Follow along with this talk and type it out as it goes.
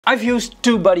I've used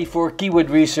TubeBuddy for keyword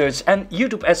research and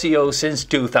YouTube SEO since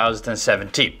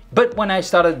 2017. But when I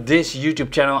started this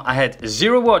YouTube channel, I had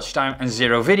 0 watch time and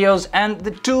 0 videos, and the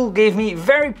tool gave me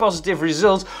very positive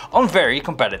results on very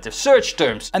competitive search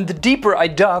terms. And the deeper I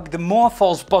dug, the more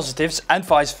false positives and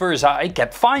vice versa I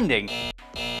kept finding.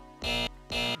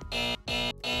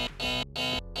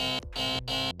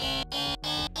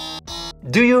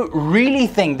 Do you really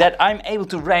think that I'm able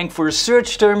to rank for a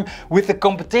search term with the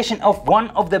competition of one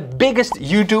of the biggest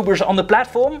YouTubers on the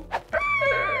platform?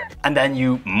 And then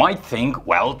you might think,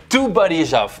 well, TubeBuddy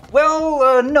is off.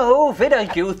 Well, no,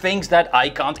 VidIQ thinks that I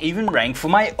can't even rank for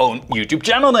my own YouTube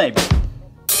channel name.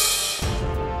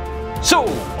 So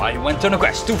I went on a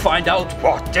quest to find out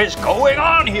what is going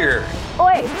on here.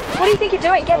 Oi, what do you think you're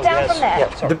doing? Get down from there.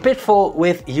 Yeah, the pitfall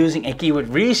with using a keyword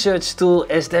research tool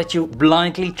is that you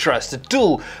blindly trust the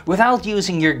tool without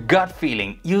using your gut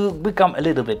feeling. You become a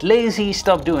little bit lazy,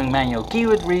 stop doing manual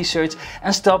keyword research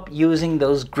and stop using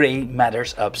those grey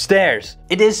matters upstairs.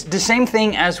 It is the same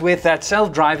thing as with that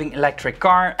self-driving electric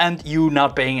car and you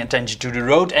not paying attention to the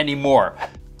road anymore.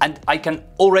 And I can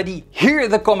already hear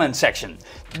the comment section.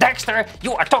 Dexter,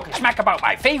 you are talking smack about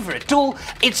my favorite tool.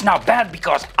 It's not bad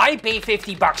because I pay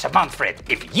 50 bucks a month for it.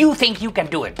 If you think you can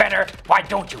do it better, why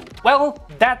don't you? Well,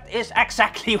 that is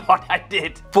exactly what I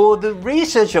did. For the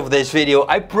research of this video,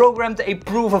 I programmed a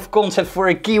proof of concept for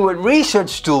a keyword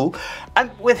research tool, and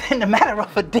within a matter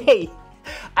of a day,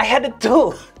 I had a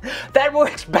tool that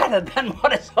works better than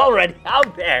what is already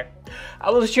out there.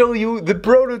 I will show you the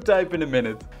prototype in a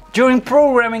minute. During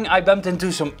programming, I bumped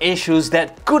into some issues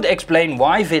that could explain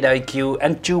why VidIQ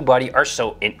and TubeBuddy are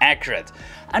so inaccurate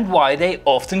and why they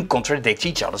often contradict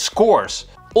each other's scores.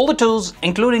 All the tools,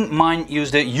 including mine,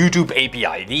 use the YouTube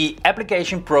API, the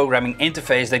application programming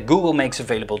interface that Google makes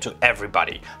available to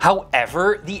everybody.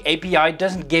 However, the API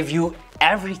doesn't give you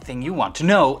everything you want to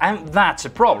know, and that's a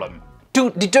problem. To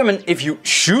determine if you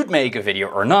should make a video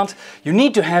or not, you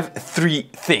need to have 3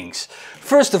 things.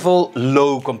 First of all,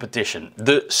 low competition.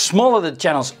 The smaller the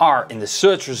channels are in the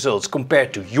search results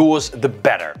compared to yours, the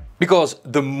better. Because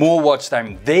the more watch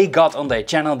time they got on their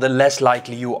channel, the less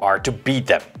likely you are to beat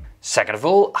them. Second of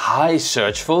all, high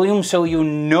search volume, so you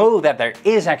know that there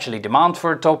is actually demand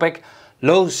for a topic.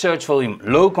 Low search volume,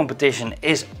 low competition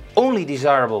is only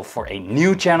desirable for a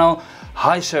new channel.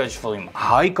 High search volume,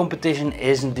 high competition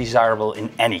isn't desirable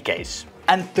in any case.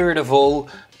 And third of all,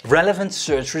 relevant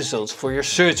search results for your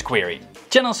search query.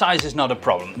 Channel size is not a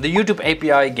problem. The YouTube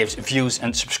API gives views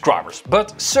and subscribers,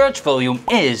 but search volume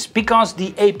is, because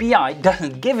the API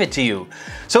doesn't give it to you.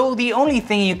 So the only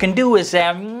thing you can do is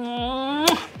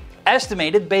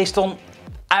estimate it based on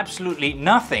absolutely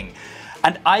nothing.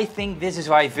 And I think this is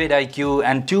why VidIQ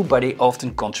and TubeBuddy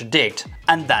often contradict.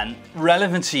 And then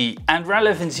relevancy. And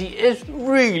relevancy is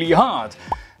really hard.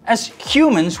 As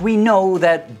humans, we know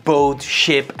that boat,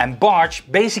 ship and barge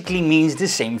basically means the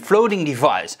same floating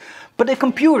device. But a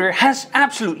computer has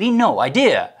absolutely no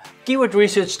idea. Keyword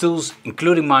research tools,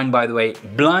 including mine by the way,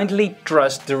 blindly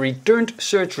trust the returned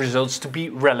search results to be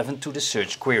relevant to the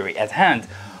search query at hand.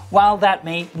 While that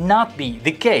may not be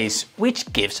the case,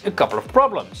 which gives a couple of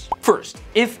problems. First,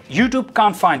 if YouTube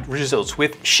can't find results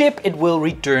with ship, it will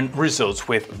return results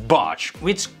with barge,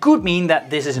 which could mean that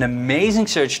this is an amazing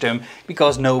search term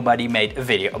because nobody made a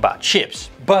video about ships.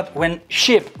 But when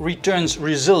ship returns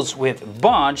results with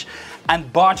barge,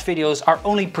 and barge videos are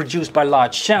only produced by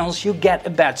large channels, you get a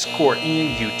bad score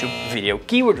in your YouTube video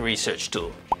keyword research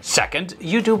tool. Second,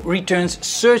 YouTube returns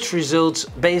search results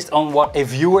based on what a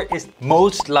viewer is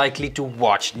most likely to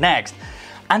watch next.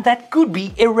 And that could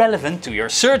be irrelevant to your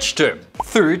search term.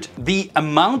 Third, the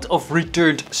amount of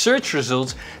returned search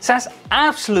results says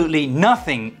absolutely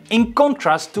nothing, in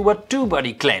contrast to what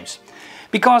TubeBuddy claims.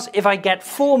 Because if I get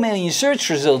 4 million search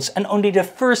results and only the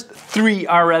first 3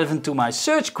 are relevant to my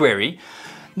search query,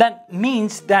 that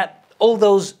means that all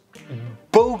those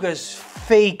bogus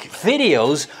fake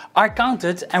videos are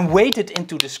counted and weighted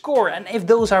into the score, and if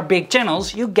those are big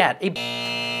channels, you get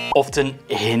a often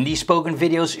Hindi spoken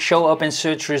videos show up in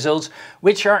search results,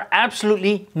 which are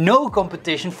absolutely no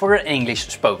competition for an English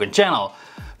spoken channel.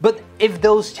 But if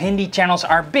those Hindi channels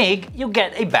are big, you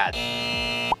get a bad.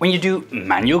 When you do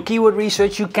manual keyword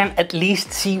research, you can at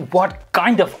least see what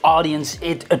kind of audience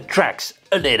it attracts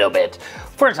a little bit.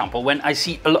 For example, when I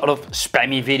see a lot of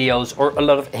spammy videos or a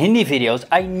lot of Hindi videos,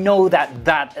 I know that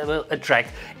that will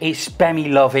attract a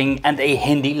spammy loving and a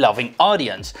Hindi loving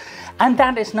audience. And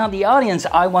that is not the audience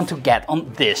I want to get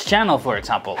on this channel, for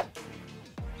example.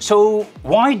 So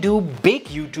why do big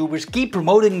YouTubers keep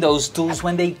promoting those tools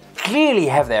when they clearly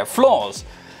have their flaws?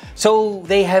 So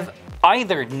they have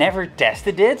either never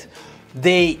tested it,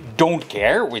 they don't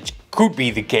care, which could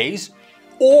be the case,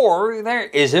 or there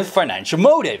is a financial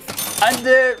motive.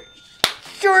 And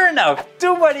sure enough,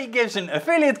 TubeBuddy gives an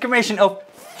affiliate commission of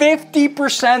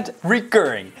 50%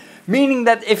 recurring. Meaning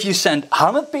that if you send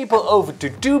 100 people over to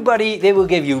TubeBuddy, they will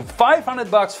give you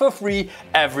 $500 for free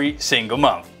every single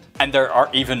month. And there are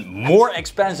even more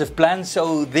expensive plans,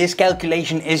 so this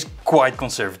calculation is quite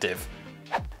conservative.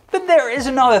 But there is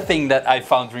another thing that I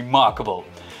found remarkable.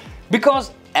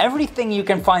 Because everything you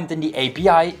can find in the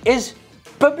API is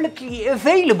publicly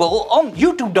available on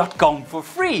youtube.com for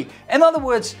free. In other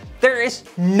words, there is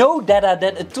no data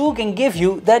that a tool can give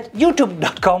you that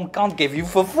youtube.com can't give you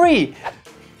for free.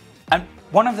 And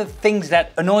one of the things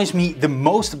that annoys me the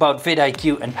most about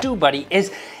vidIQ and TubeBuddy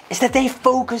is that they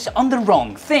focus on the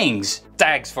wrong things.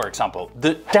 Tags, for example.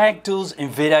 The tag tools in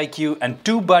vidIQ and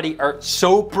TubeBuddy are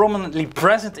so prominently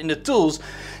present in the tools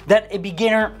that a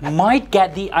beginner might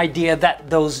get the idea that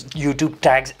those YouTube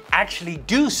tags actually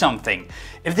do something.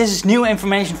 If this is new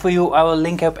information for you, I will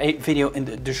link up a video in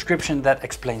the description that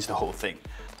explains the whole thing.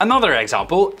 Another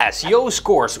example, SEO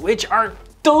scores, which are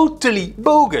totally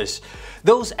bogus.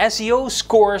 Those SEO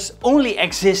scores only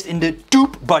exist in the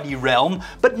TubeBuddy realm,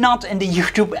 but not in the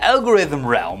YouTube algorithm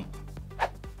realm.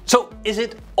 So is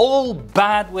it all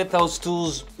bad with those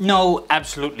tools? No,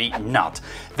 absolutely not.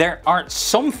 There are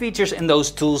some features in those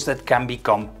tools that can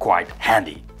become quite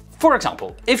handy. For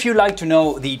example, if you like to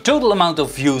know the total amount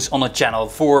of views on a channel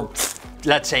for,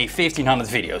 let's say, 1500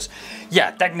 videos.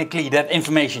 Yeah, technically that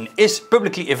information is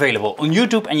publicly available on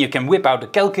YouTube and you can whip out a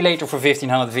calculator for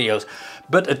 1500 videos,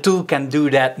 but a tool can do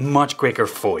that much quicker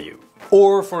for you.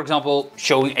 Or, for example,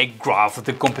 showing a graph of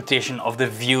the competition of the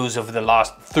views of the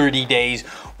last 30 days,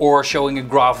 or showing a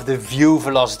graph of the view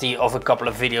velocity of a couple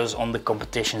of videos on the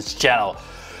competition's channel.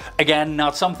 Again,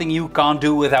 not something you can't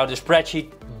do without a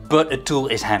spreadsheet, but a tool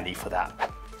is handy for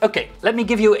that. Okay, let me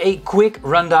give you a quick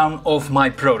rundown of my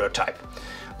prototype.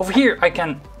 Over here I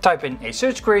can type in a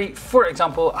search query, for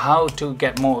example, how to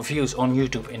get more views on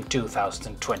YouTube in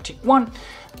 2021.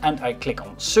 And I click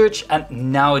on search, and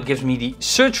now it gives me the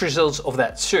search results of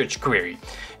that search query.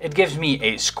 It gives me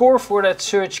a score for that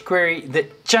search query, the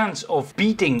chance of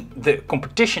beating the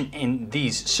competition in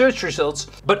these search results,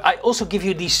 but I also give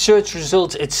you the search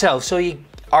results itself, so you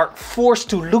are forced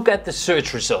to look at the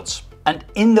search results. And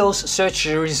in those search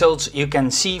results you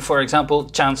can see, for example,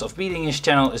 chance of beating this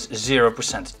channel is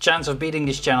 0%, chance of beating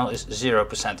this channel is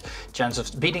 0%, chance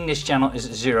of beating this channel is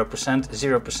 0%,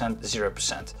 0%,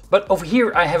 0%. But over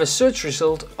here I have a search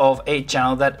result of a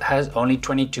channel that has only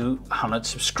 2200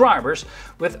 subscribers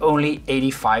with only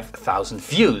 85,000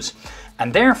 views.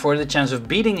 And therefore the chance of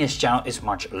beating this channel is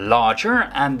much larger,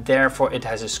 and therefore it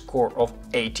has a score of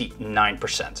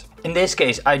 89%. In this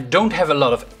case, I don't have a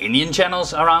lot of Indian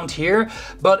channels around here,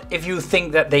 but if you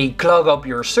think that they clog up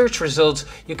your search results,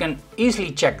 you can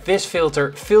easily check this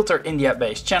filter, filter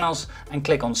India-based channels, and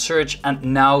click on search, and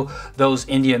now those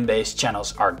Indian-based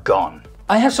channels are gone.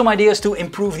 I have some ideas to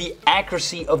improve the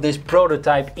accuracy of this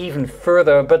prototype even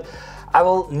further, but I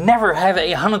will never have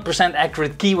a 100%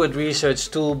 accurate keyword research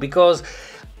tool because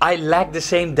I lack the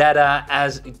same data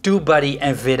as TubeBuddy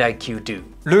and vidIQ do.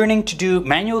 Learning to do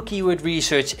manual keyword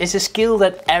research is a skill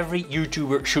that every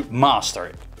YouTuber should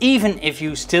master, even if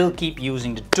you still keep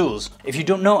using the tools. If you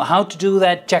don't know how to do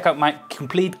that, check out my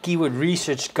complete keyword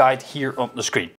research guide here on the screen.